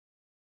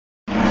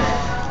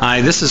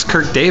Hi, this is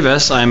Kirk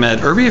Davis. I'm at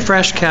Urbia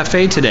Fresh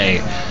Cafe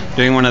today,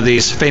 doing one of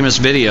these famous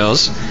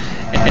videos.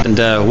 And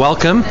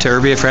welcome to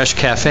Urbia Fresh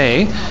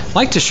Cafe. I'd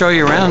like to show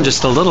you around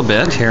just a little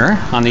bit here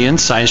on the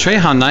inside, show you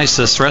how nice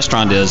this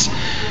restaurant is.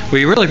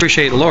 We really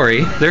appreciate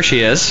Lori. There she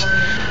is.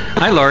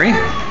 Hi, Lori.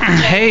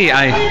 Hey,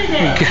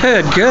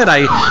 good.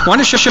 I want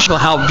to show you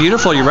how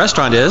beautiful your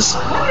restaurant is.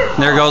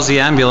 There goes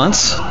the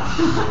ambulance.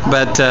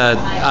 But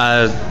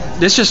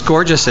it's just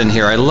gorgeous in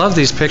here. I love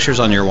these pictures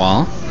on your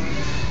wall.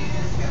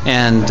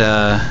 And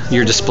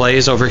your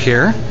displays over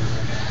here.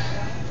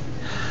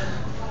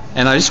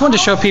 And I just wanted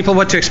to show people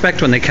what to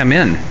expect when they come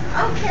in.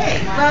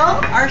 Okay, well,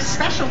 our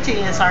specialty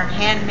is our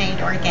handmade,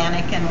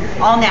 organic,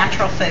 and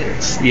all-natural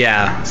foods.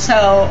 Yeah.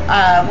 So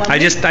I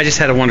just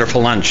had a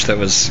wonderful lunch that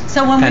was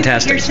so when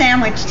fantastic. we put your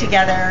sandwich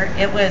together,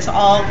 it was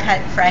all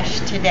cut fresh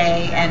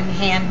today and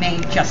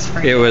handmade just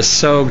for you. It was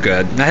so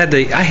good. I had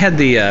the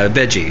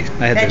veggie.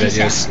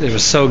 It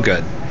was so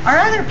good. Our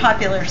other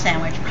popular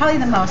sandwich, probably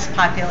the most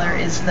popular,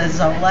 is the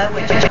Zola,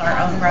 which is our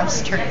own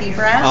roast turkey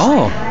breast.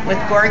 Oh. With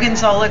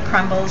gorgonzola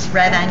crumbles,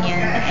 red onion,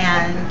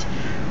 and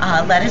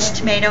lettuce,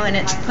 tomato, and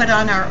it's put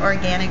on our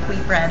organic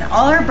wheat bread.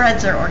 All our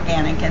breads are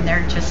organic, and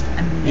they're just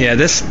amazing. Yeah,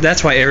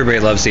 that's why everybody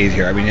loves to eat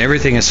here. I mean,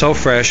 everything is so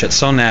fresh, it's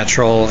so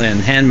natural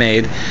and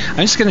handmade. I'm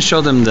just going to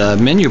show them the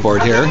menu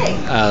board here.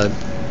 The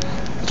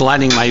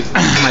lighting might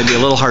be a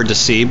little hard to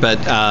see, but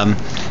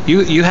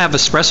you have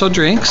espresso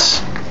drinks.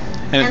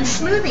 And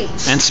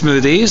smoothies. And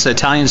smoothies,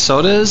 Italian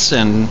sodas,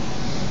 and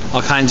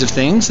all kinds of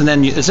things. And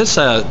then is this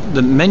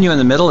the menu in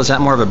the middle? Is that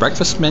more of a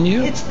breakfast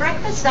menu? It's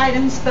breakfast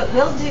items, but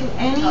we'll do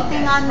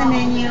anything on the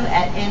menu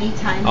at any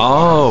time.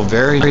 Oh,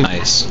 very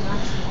nice.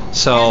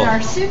 So. And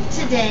our soup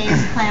today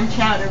is clam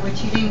chowder,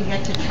 which you didn't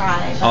get to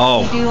try.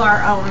 But we do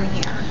our own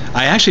here.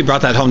 I actually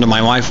brought that home to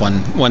my wife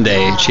one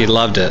day. She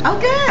loved it. Oh,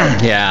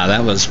 good. Yeah,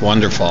 that was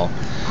wonderful.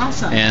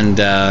 Awesome. And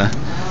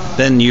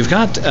then you've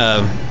got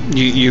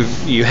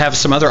you have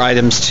some other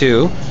items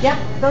too. Yep,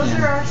 those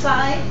are our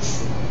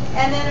sides.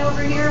 And then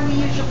over here we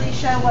usually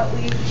show what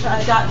we've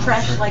got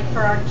fresh, like for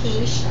our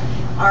quiche,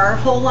 our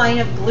whole line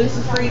of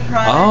gluten-free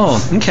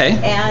products. Oh, okay.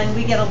 And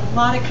we get a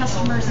lot of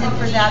customers in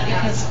for that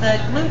because the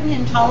gluten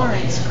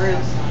intolerance group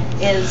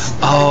is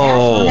the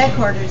national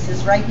headquarters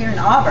is right here in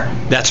Auburn.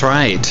 That's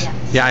right.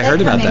 Yeah, I so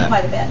heard about that.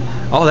 Quite a bit.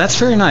 Oh, that's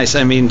very nice.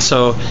 I mean,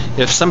 so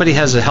if somebody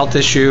has a health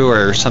issue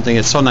or something,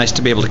 it's so nice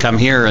to be able to come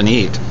here and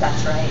eat.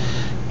 That's right.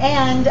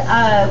 And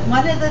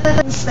one of the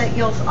things that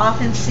you'll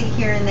often see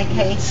here in the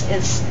case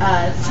is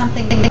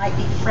something that might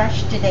be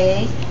fresh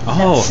today,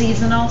 that's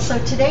seasonal. So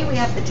today we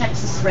have the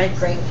Texas red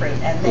grapefruit,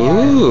 and they are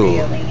really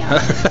yummy.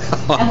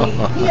 And we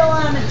peel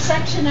them and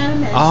section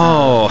them. And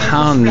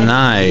how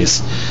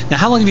nice. Now,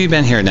 how long have you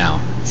been here now?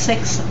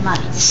 6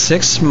 months.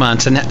 6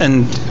 months.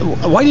 And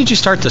why did you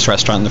start this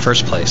restaurant in the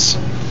first place?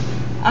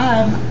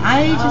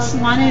 I just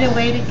wanted a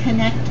way to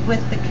connect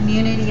with the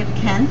community of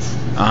Kent.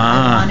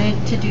 I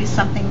wanted to do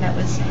something that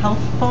was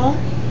healthful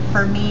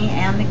for me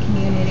and the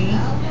community.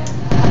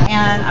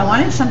 And I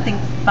wanted something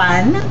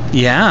fun.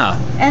 Yeah.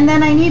 And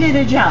then I needed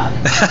a job.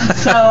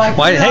 So I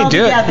put it all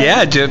together.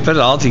 Yeah, put it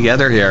all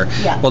together here.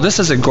 Yeah. Well, this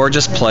is a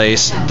gorgeous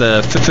place.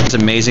 The food's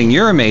amazing.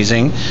 You're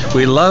amazing.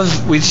 We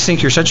just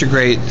think you're such a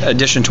great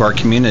addition to our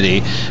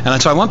community.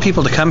 And so I want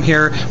people to come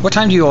here. What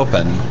time do you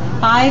open?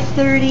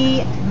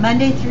 5:30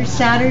 Monday through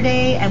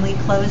Saturday, and we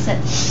close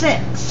at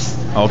 6.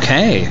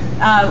 Okay.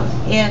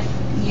 If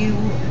you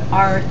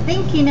are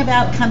thinking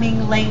about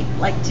coming late,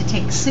 like to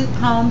take soup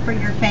home for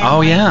your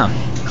family,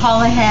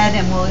 call ahead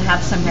and we'll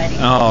have some ready.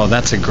 Oh,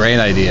 that's a great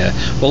idea.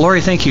 Well,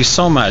 Lori, thank you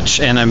so much,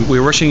 and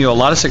we're wishing you a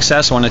lot of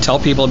success. I want to tell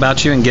people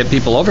about you and get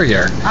people over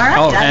here. All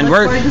right. And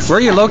where are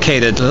you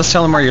located? Let's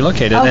tell them where you're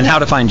located and how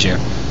to find you.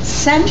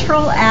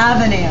 Central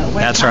Avenue.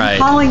 That's right. I'm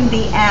calling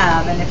the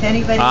Ave, and if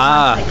anybody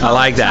wants to call I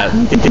like that.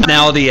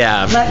 Now the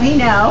Ave. Let me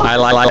know. I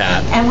like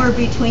that. And we're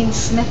between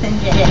Smith and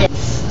James.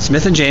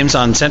 Smith and James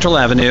on Central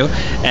Avenue.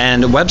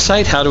 And the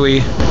website, how do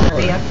we?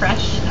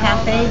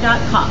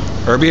 UrbiaFreshCafe.com.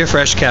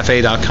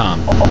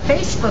 UrbiaFreshCafe.com.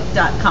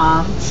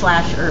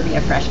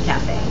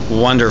 Facebook.com/UrbiaFreshCafe.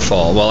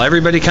 Wonderful. Well,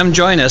 everybody come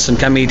join us and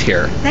come eat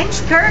here. Thanks,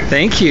 Kurt.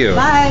 Thank you.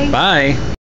 Bye. Bye.